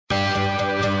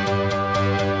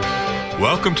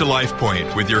Welcome to Life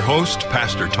Point with your host,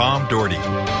 Pastor Tom Dougherty.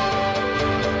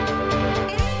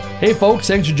 Hey folks,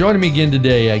 thanks for joining me again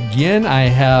today. Again, I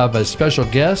have a special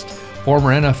guest, former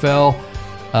NFL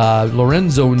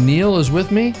Lorenzo Neal is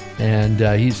with me, and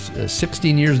he's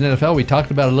 16 years in NFL. We talked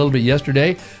about it a little bit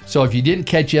yesterday. So if you didn't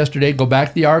catch yesterday, go back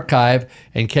to the archive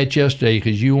and catch yesterday,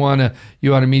 because you wanna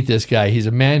meet this guy. He's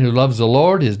a man who loves the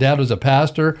Lord. His dad was a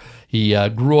pastor. He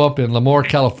grew up in Lemoore,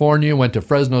 California, went to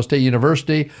Fresno State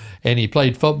University, and he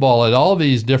played football at all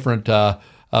these different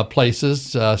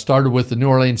places. Started with the New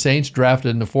Orleans Saints,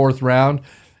 drafted in the 4th round.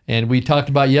 And we talked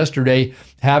about yesterday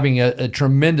having a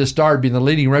tremendous start, being the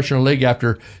leading rusher in the league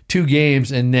after 2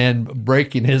 games, and then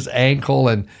breaking his ankle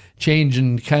and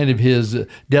changing kind of his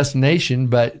destiny.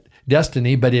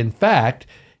 But in fact,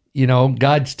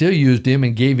 God still used him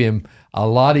and gave him a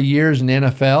lot of years in the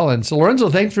NFL. And so, Lorenzo,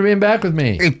 thanks for being back with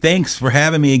me. Hey, thanks for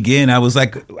having me again. I was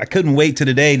like, I couldn't wait to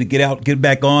today to get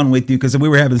back on with you, because we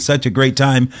were having such a great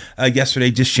time yesterday,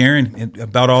 just sharing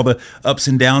about all the ups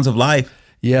and downs of life.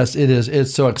 Yes, it is.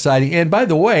 It's so exciting. And by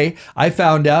the way, I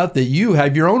found out that you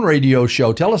have your own radio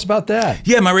show. Tell us about that.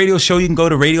 Yeah, my radio show, you can go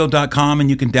to radio.com and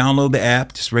you can download the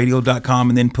app, just radio.com,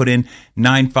 and then put in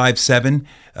 957,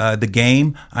 The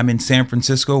Game. I'm in San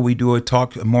Francisco. We do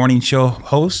a morning show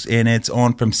host, and it's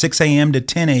on from 6 a.m. to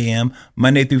 10 a.m.,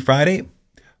 Monday through Friday,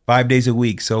 5 days a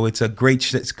week. So it's a great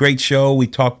show. We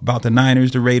talk about the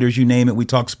Niners, the Raiders, you name it. We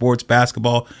talk sports,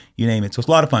 basketball, you name it. So it's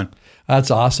a lot of fun.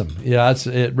 That's awesome. Yeah,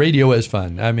 radio is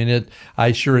fun. I mean,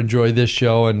 I sure enjoy this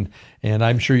show, and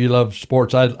I'm sure you love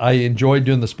sports. I enjoyed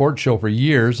doing the sports show for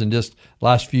years, and just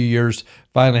last few years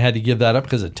finally had to give that up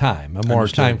because of time, more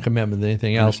time commitment than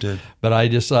anything else. But I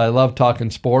love talking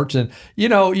sports. And,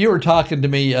 you were talking to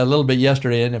me a little bit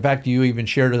yesterday, and in fact, you even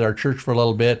shared with our church for a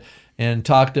little bit and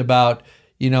talked about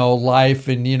life,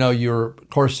 and, you're, of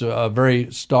course, a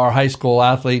very star high school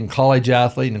athlete and college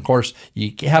athlete. And, of course,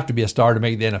 you have to be a star to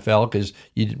make the NFL, because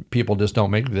people just don't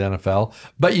make the NFL.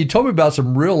 But you told me about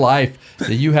some real life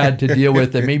that you had to deal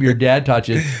with that maybe your dad taught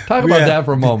you. Talk about that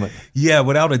for a moment. Yeah,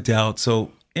 without a doubt.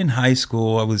 So in high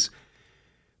school,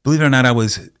 believe it or not, I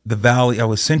was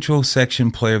Central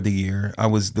Section Player of the Year. I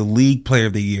was the League Player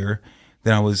of the Year.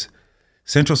 Then I was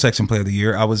Central Section Player of the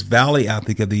Year. I was Valley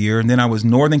Athlete of the Year, and then I was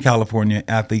Northern California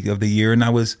Athlete of the Year, and I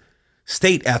was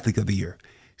State Athlete of the Year.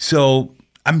 So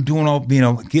I'm doing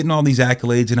getting all these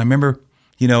accolades, and I remember,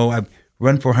 I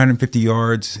run for 150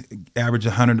 yards, average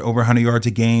over 100 yards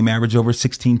a game, average over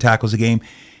 16 tackles a game,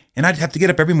 and I'd have to get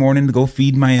up every morning to go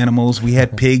feed my animals. We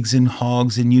had pigs and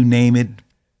hogs and you name it,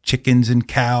 chickens and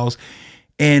cows.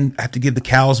 And I have to give the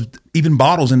cows even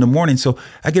bottles in the morning. So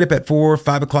I get up at 4 or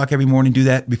 5 o'clock every morning, do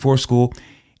that before school.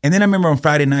 And then I remember on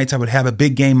Friday nights, I would have a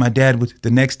big game. My dad would, the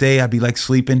next day, I'd be like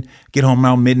sleeping, get home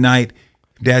around midnight.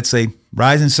 Dad say,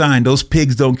 rise and shine. Those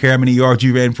pigs don't care how many yards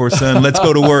you ran for, son. Let's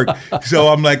go to work. So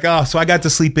I'm like, so I got to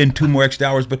sleep in 2 more extra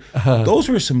hours. But those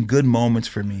were some good moments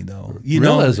for me, though.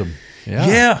 Realism.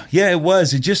 Yeah, it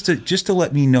was. Just to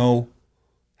let me know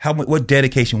what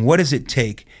dedication, what does it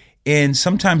take? And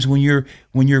sometimes when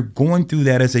you're going through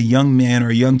that as a young man or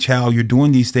a young child, you're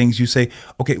doing these things, you say,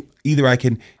 okay, either I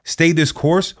can stay this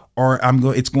course, or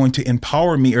it's going to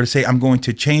empower me, or to say I'm going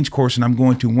to change course and I'm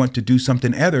going to want to do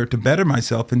something other to better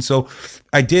myself. And so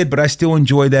I did, but I still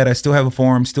enjoy that. I still have a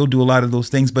farm, still do a lot of those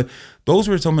things. But those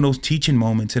were some of those teaching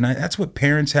moments. And that's what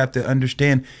parents have to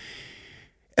understand.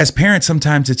 As parents,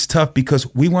 sometimes it's tough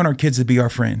because we want our kids to be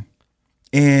our friend,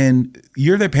 and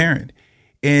you're their parent.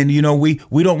 And,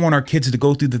 we don't want our kids to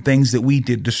go through the things that we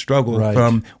did, to struggle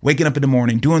from waking up in the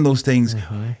morning, doing those things.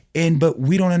 But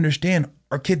we don't understand.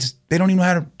 Our kids, they don't even know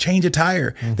how to change a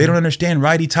tire. They don't understand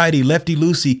righty-tighty,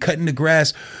 lefty-loosey, cutting the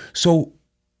grass. So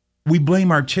we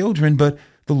blame our children, but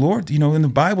the Lord, in the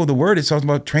Bible, the word, it talks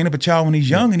about train up a child when he's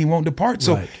young and he won't depart.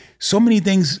 So many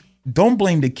things, don't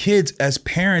blame the kids. As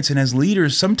parents and as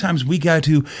leaders, sometimes we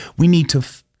need to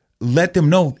let them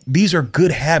know these are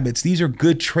good habits. These are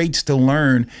good traits to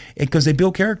learn, because they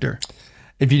build character.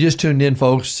 If you just tuned in,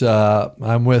 folks,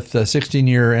 I'm with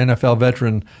 16-year NFL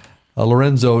veteran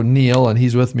Lorenzo Neal, and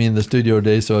he's with me in the studio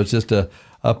today, so it's just a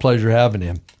pleasure having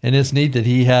him. And it's neat that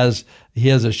he has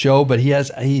a show, but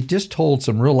he just told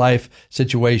some real life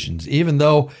situations. Even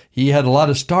though he had a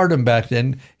lot of stardom back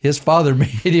then, his father made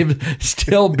him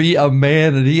still be a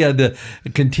man, and he had to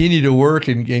continue to work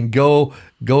and go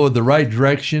the right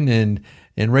direction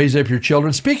and raise up your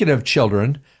children. Speaking of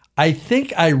children, I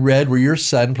think I read where your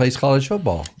son plays college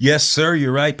football. Yes, sir.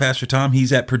 You're right, Pastor Tom.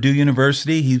 He's at Purdue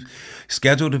University. He's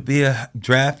scheduled to be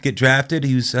get drafted.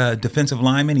 He was a defensive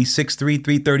lineman. He's 6'3",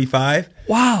 335.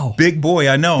 Wow. Big boy,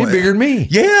 I know. He's bigger than me.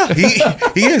 Yeah,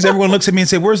 he is. Everyone looks at me and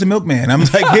say, "Where's the milkman?" I'm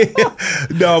like,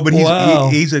 no, but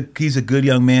he's a good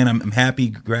young man. I'm happy he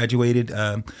graduated.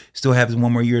 Still has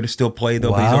one more year to still play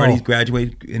though. But he's already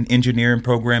graduated in engineering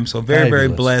program. So very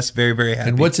blessed. Very happy.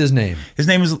 And what's his name? His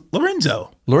name is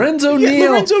Lorenzo. Lorenzo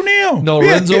Neal. Lorenzo Neal. No,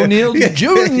 Lorenzo Neal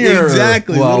Jr.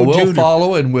 Exactly. Well, we'll Junior.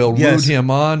 follow and we'll root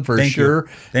him on for sure.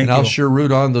 Thank you. I'll sure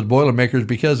root on the Boilermakers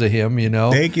because of him,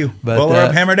 Thank you. But, Bowler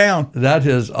up, hammer down. That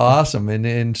is awesome.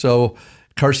 And so,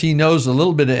 of course, he knows a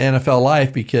little bit of NFL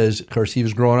life because, of course, he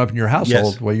was growing up in your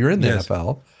household while you're in the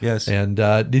NFL. Yes. And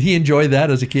did he enjoy that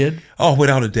as a kid? Oh,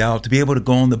 without a doubt. To be able to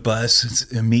go on the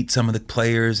bus and meet some of the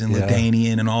players and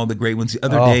Ladanian and all the great ones. The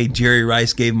other day, Jerry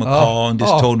Rice gave him a call and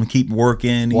just told him to keep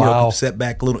working. Wow.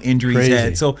 Setback, little injury he's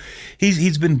had. So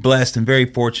he's been blessed and very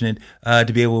fortunate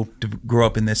to be able to grow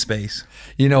up in this space.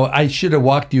 I should have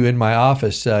walked you in my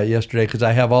office yesterday because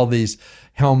I have all these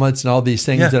helmets and all these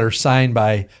things that are signed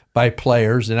by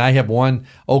players. And I have one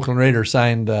Oakland Raider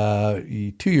signed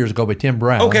 2 years ago by Tim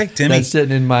Brown. Okay, Timmy. That's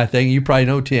sitting in my thing. You probably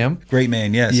know Tim. Great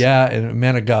man, yes. Yeah, and a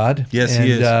man of God. Yes,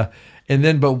 he is. And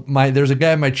then, there's a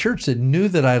guy in my church that knew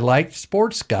that I liked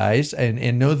sports guys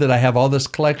and knew that I have all this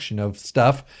collection of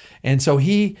stuff. And so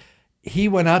he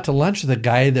went out to lunch with a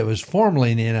guy that was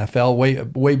formerly in the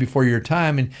NFL way before your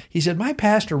time. And he said, my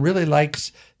pastor really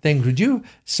likes things. Would you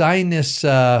sign this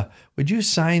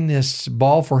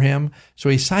ball for him? So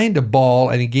he signed a ball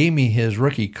and he gave me his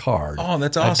rookie card. Oh,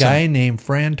 that's awesome. A guy named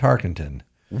Fran Tarkenton.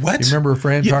 What? You remember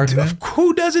Fran Tarkenton?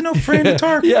 Who doesn't know Fran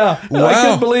Tarkenton? Yeah. Wow. I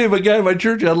couldn't believe a guy in my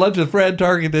church had lunch with Fran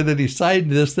Tarkenton and he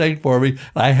signed this thing for me.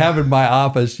 I have it in my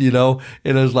office, and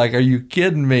it was like, are you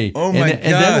kidding me? Oh, my God.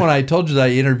 And then when I told you that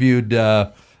I interviewed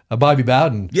Bobby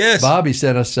Bowden, Bobby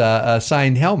sent us a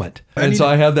signed helmet. So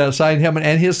I have that signed helmet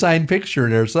and his signed picture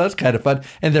in there. So that's kind of fun.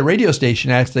 And the radio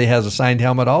station actually has a signed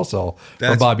helmet also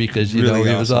for Bobby because, really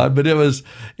he was on. But it was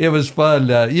fun.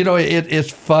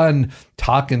 It's fun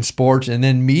talking sports and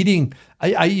then meeting.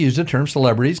 I use the term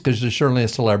celebrities because there's certainly a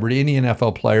celebrity. Any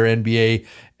NFL player, NBA,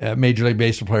 Major League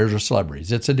Baseball players are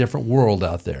celebrities. It's a different world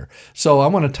out there. So I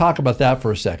want to talk about that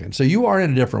for a second. So you are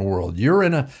in a different world. You're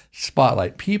in a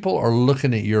spotlight. People are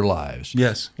looking at your lives.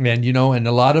 Yes. And, and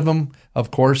a lot of them, of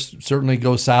course, certainly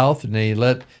go south and they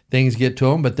let things get to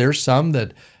them. But there's some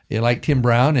that, like Tim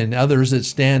Brown and others that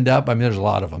stand up. I mean, there's a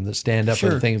lot of them that stand up for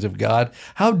the things of God.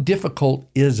 How difficult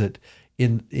is it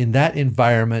in that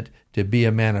environment to be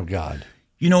a man of God?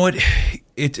 You know what?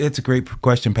 It's a great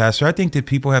question, Pastor. I think that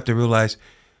people have to realize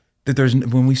that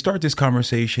when we start this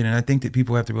conversation, and I think that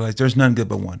people have to realize there's none good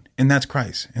but one, and that's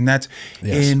Christ.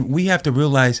 And we have to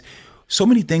realize so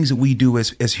many things that we do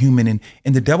as human,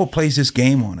 and the devil plays this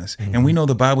game on us. Mm-hmm. And we know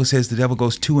the Bible says the devil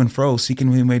goes to and fro, seeking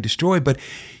whom he may destroy. But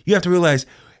you have to realize,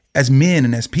 as men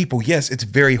and as people, yes, it's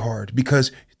very hard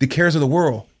because the cares of the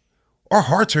world, all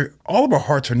of our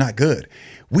hearts are not good.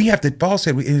 We have to, Paul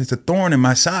said, it's a thorn in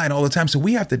my side all the time. So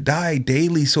we have to die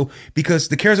daily. So because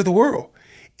the cares of the world.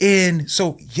 And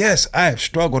so, yes, I have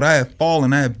struggled. I have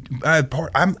fallen.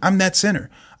 I'm that sinner.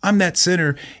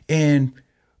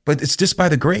 But it's just by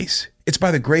the grace. It's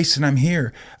by the grace that I'm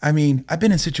here. I mean, I've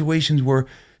been in situations where,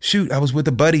 I was with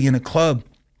a buddy in a club,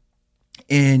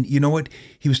 and you know what?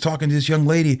 He was talking to this young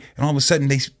lady, and all of a sudden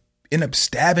they end up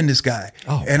stabbing this guy.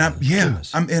 Oh, and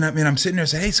I'm sitting there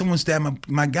saying, hey, someone stabbed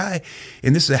my guy,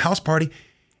 and this is a house party,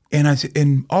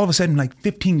 and all of a sudden like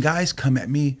 15 guys come at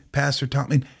me, Pastor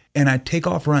Tom, and I take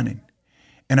off running,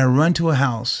 and I run to a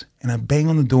house, and I bang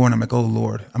on the door, and I'm like, oh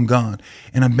Lord, I'm gone,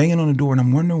 and I'm banging on the door, and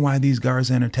I'm wondering why these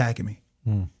guys aren't attacking me.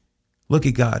 Look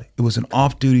at God. It was an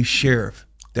off-duty sheriff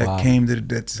that came to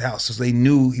that house, so they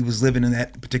knew he was living in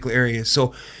that particular area.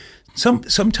 So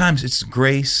sometimes it's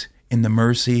grace and the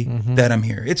mercy that I'm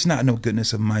here. It's not no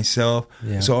goodness of myself.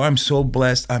 Yeah. So I'm so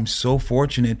blessed. I'm so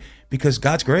fortunate because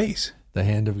God's grace. The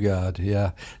hand of God,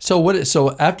 yeah. So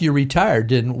after you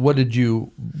retired, what did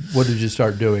you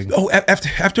start doing? Oh,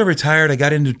 after I retired, I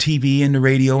got into TV and the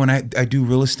radio, and I do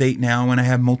real estate now, and I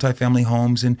have multifamily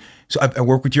homes, and so I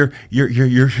work with your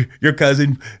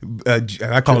cousin.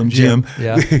 I call him Jim.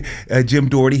 Yeah. Jim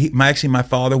Dougherty. My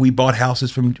father. We bought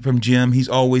houses from Jim. He's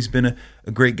always been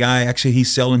a great guy. Actually,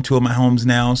 he's selling 2 of my homes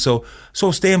now. So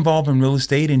stay involved in real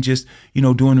estate and just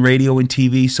doing radio and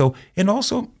TV. So and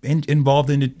also involved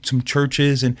in some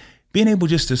churches and being able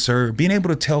just to serve, being able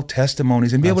to tell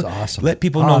testimonies and be able to let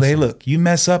people know, hey, look, you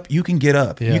mess up, you can get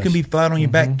up. Yes. You can be flat on your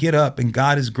back, get up, and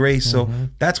God is grace. So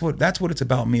that's what it's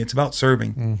about me. It's about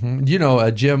serving.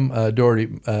 Jim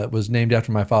Dougherty was named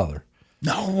after my father.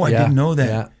 No, I didn't know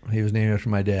that. Yeah, he was named after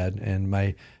my dad, and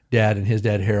my dad and his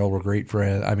dad Harold were great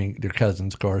friends. I mean, they're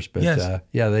cousins, of course, but Yes.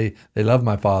 they love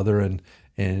my father, and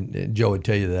Joe would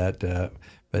tell you that.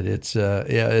 But it's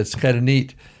kind of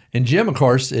neat. And Jim, of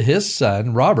course, his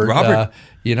son Robert.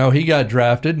 He got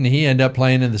drafted and he ended up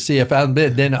playing in the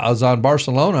CFL. Then I was on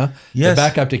Barcelona to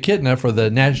back up to Kitna for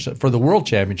the World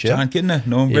Championship. John Kitna,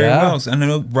 know him very well. And I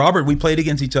know Robert. We played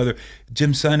against each other.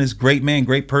 Jim's son is a great man,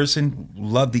 great person.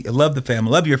 Love the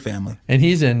family. Love your family. And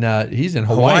he's in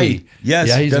Hawaii. Yes,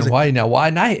 yeah, he's in Hawaii now. Why?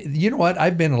 And you know what?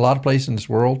 I've been in a lot of places in this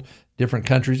world, different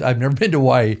countries. I've never been to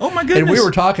Hawaii. Oh my goodness! And we were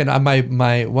talking.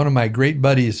 One of my great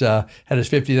buddies had his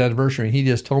 50th anniversary, and he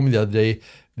just told me the other day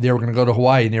they were going to go to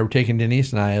Hawaii, and they were taking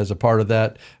Denise and I as a part of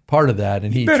that.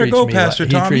 And he better treats go, me Pastor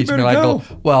like, Tom. he treats You me better like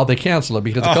go. well, they canceled it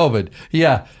because of COVID.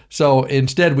 Yeah. So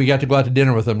instead, we got to go out to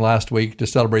dinner with them last week to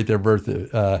celebrate their birthday.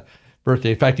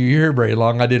 In fact, you're here very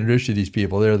long. I'd introduce you to these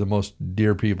people. They're the most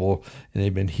dear people, and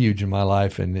they've been huge in my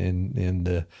life and in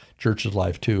the church's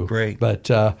life too. Great. But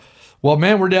well,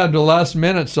 man, we're down to the last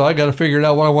minute, so I got to figure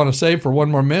out what I want to say for one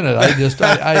more minute.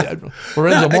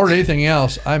 Lorenzo, more than anything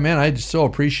else, I just so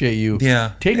appreciate you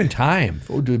taking time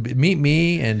to meet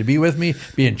me and to be with me,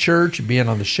 be in church, being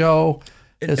on the show.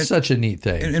 It's such a neat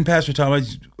thing. And Pastor Tom, I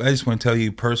just want to tell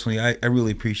you personally, I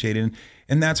really appreciate it.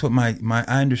 And that's what I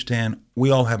understand.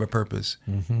 We all have a purpose,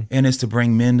 and it's to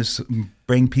bring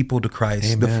people to Christ.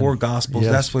 Amen. The four Gospels.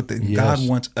 Yes. That's what God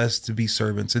wants us to be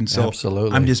servants. And so,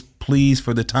 absolutely. I'm just pleased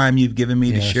for the time you've given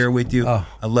me to share with you. I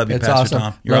love you, Pastor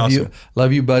Tom. You're awesome.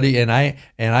 Love you, buddy.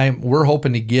 And we're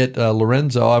hoping to get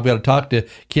Lorenzo. I've got to talk to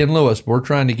Ken Lewis. We're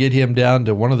trying to get him down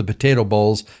to one of the potato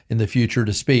bowls in the future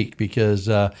to speak because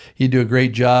he'd do a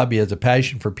great job. He has a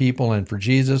passion for people and for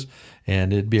Jesus.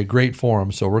 And it'd be a great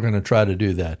forum, so we're going to try to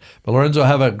do that. But Lorenzo,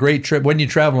 have a great trip. When are you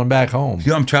traveling back home?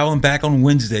 Yeah, I'm traveling back on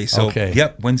Wednesday. So,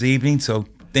 Wednesday evening. So,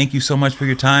 thank you so much for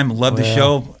your time. Love the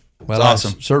show. It's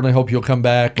awesome. I certainly hope you'll come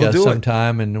back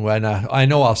sometime. And I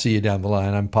know I'll see you down the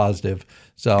line. I'm positive.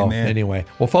 So, anyway.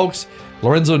 Well, folks,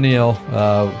 Lorenzo Neal,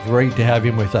 great to have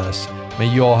him with us.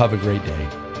 May you all have a great day.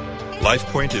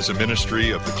 LifePoint is a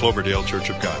ministry of the Cloverdale Church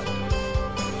of God.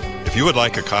 If you would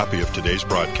like a copy of today's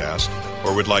broadcast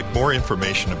or would like more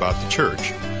information about the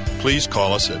church, please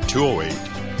call us at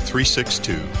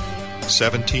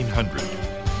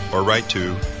 208-362-1700 or write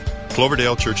to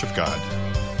Cloverdale Church of God,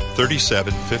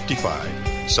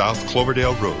 3755 South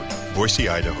Cloverdale Road, Boise,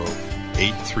 Idaho,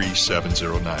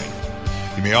 83709.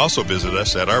 You may also visit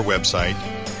us at our website,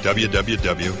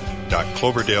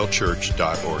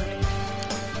 www.cloverdalechurch.org.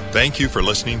 Thank you for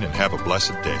listening and have a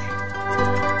blessed day.